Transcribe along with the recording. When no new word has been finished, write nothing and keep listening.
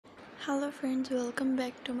Hello friends, welcome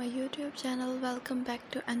back to my YouTube channel. Welcome back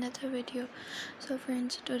to another video. So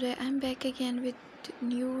friends, today I'm back again with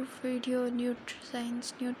new video, new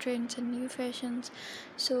designs, new trends and new fashions.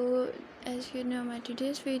 So as you know, my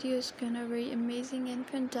today's video is gonna be amazing and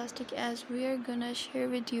fantastic, as we are gonna share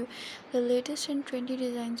with you the latest and trendy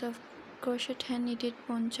designs of crochet hand knitted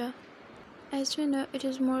poncho. As you know, it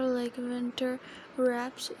is more like winter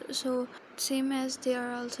wraps, so same as they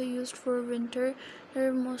are also used for winter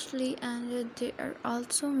mostly, and they are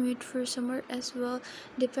also made for summer as well.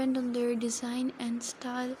 Depend on their design and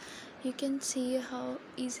style. You can see how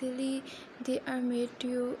easily they are made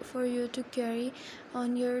for you to carry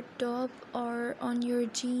on your top or on your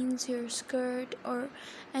jeans, your skirt, or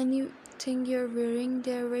anything you're wearing.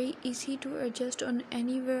 They're very easy to adjust on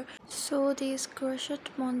anywhere. So these crochet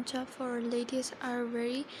poncho for ladies are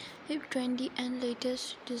very trendy and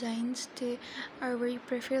latest designs. They are very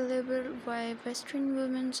preferable by western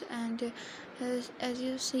women, and as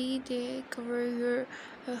you see, they cover your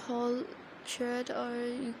whole shirt, or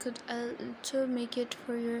you could also make it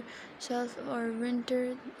for yourself or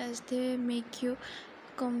winter, as they make you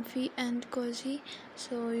comfy and cozy.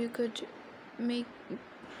 So you could make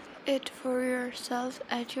it for yourself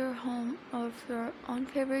at your home of your own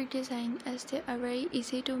favorite design, as they are very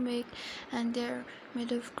easy to make and they're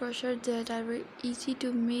made of crochet that are very easy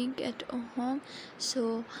to make at home.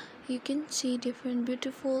 So you can see different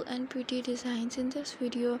beautiful and pretty designs in this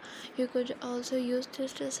video. You could also use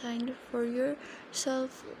this design for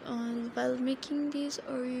yourself while making these,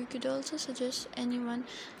 or you could also suggest anyone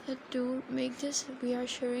to make this. We are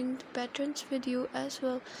sharing the patterns with you as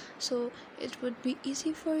well, so it would be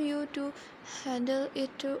easy for you to handle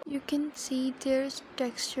it too. You can see their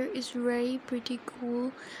texture is very pretty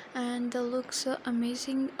cool, and the looks so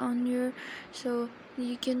amazing on your, so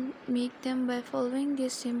you can make them by following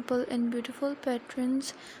these simple and beautiful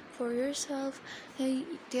patterns for yourself.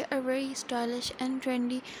 They are very stylish and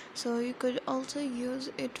trendy, so you could also use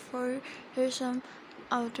it for some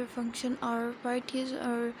outer function or parties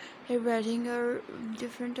or a wedding or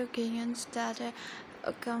different occasions that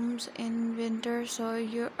comes in winter, so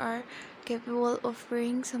you are capable of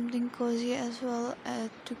wearing something cozy as well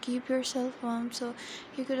to keep yourself warm. So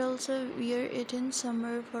you could also wear it in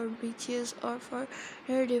summer for beaches or for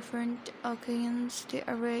different occasions. They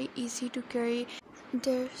are very easy to carry.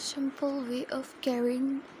 Their simple way of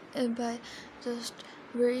carrying by just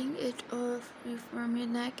wearing it off from your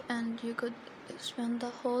neck, and you could spend the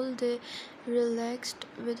whole day relaxed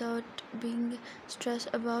without being stressed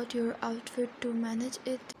about your outfit to manage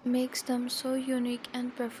it. Makes them so unique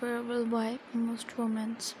and preferable by most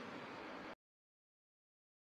women.